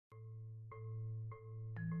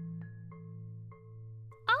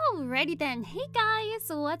Alrighty then. Hey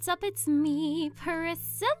guys, what's up? It's me,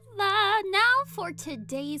 Priscilla. Now for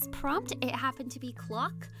today's prompt, it happened to be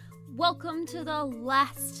clock. Welcome to the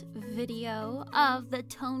last video of the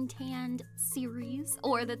tone tanned series,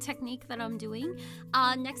 or the technique that I'm doing.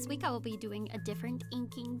 Next week I will be doing a different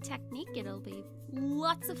inking technique. It'll be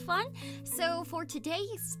lots of fun. So for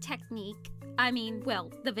today's technique,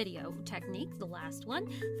 the video technique, the last one,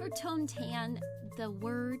 for tone tan, the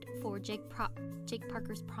word for Jake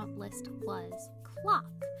Parker's prompt list was clock.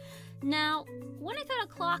 Now, when I thought of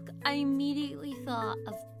clock, I immediately thought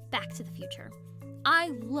of Back to the Future. I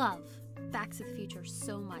love Back to the Future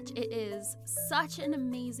so much. It is such an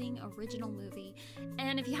amazing original movie,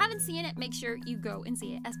 and if you haven't seen it, make sure you go and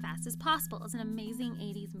see it as fast as possible. It's an amazing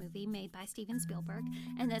 80s movie made by Steven Spielberg,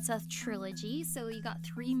 and it's a trilogy, so you got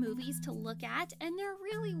 3 movies to look at, and they're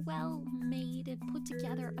really well made and put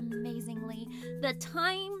together amazingly. The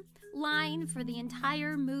timeline for the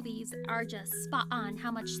entire movies are just spot on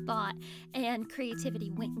how much thought and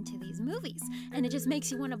creativity went into these movies, and it just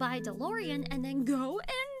makes you want to buy a DeLorean and then go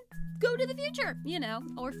to the future,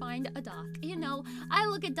 or find a Doc. I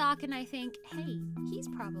look at Doc and I think, hey, he's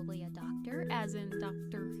probably a doctor, as in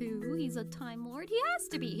Doctor Who. He's a Time Lord. He has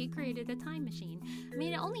to be. He created a time machine.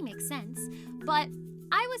 It only makes sense. But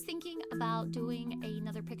I was thinking about doing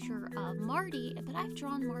another picture of Marty, but I've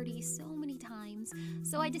drawn Marty so many times,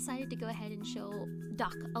 so I decided to go ahead and show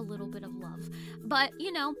Doc a little bit of love. But,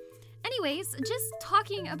 anyways, just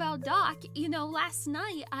talking about Doc, last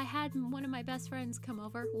night I had one of my best friends come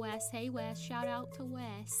over, Wes. Hey, Wes, shout out to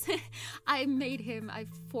Wes. I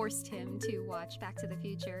forced him to watch Back to the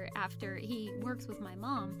Future after he works with my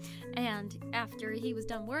mom. And after he was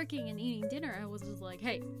done working and eating dinner, I was just like,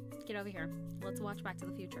 hey, get over here. Let's watch Back to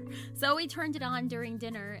the Future. So we turned it on during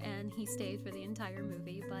dinner and he stayed for the entire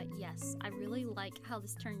movie. But yes, I really like how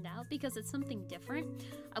this turned out because it's something different.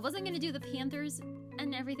 I wasn't going to do the Panthers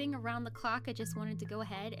and everything around the clock. I just wanted to go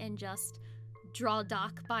ahead and just draw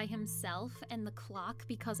Doc by himself and the clock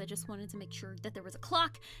because I just wanted to make sure that there was a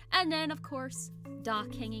clock, and then of course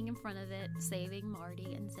Doc hanging in front of it, saving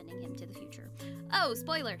Marty and sending him to the future. Oh,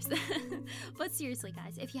 spoilers. But seriously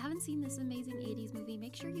guys, if you haven't seen this amazing 80s movie,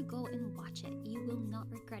 make sure you go and watch it. You will not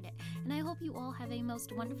regret it. And I hope you all have a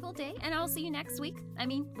most wonderful day, and I'll see you next week.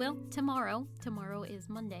 Tomorrow. Tomorrow is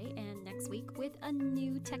Monday, and next week with a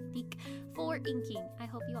new technique for inking. I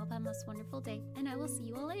hope you all have a most wonderful day, and I will see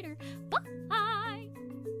you all later. Bye!